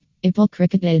Ipl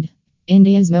Cricket Id,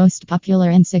 India's most popular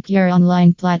and secure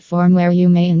online platform where you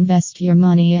may invest your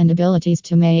money and abilities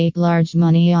to make large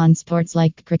money on sports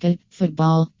like cricket,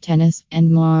 football, tennis,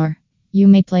 and more. You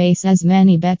may place as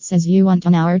many bets as you want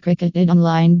on our Cricket Id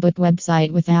online book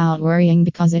website without worrying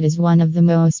because it is one of the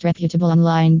most reputable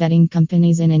online betting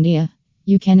companies in India.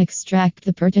 You can extract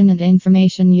the pertinent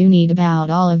information you need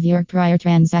about all of your prior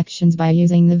transactions by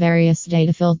using the various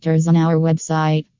data filters on our website.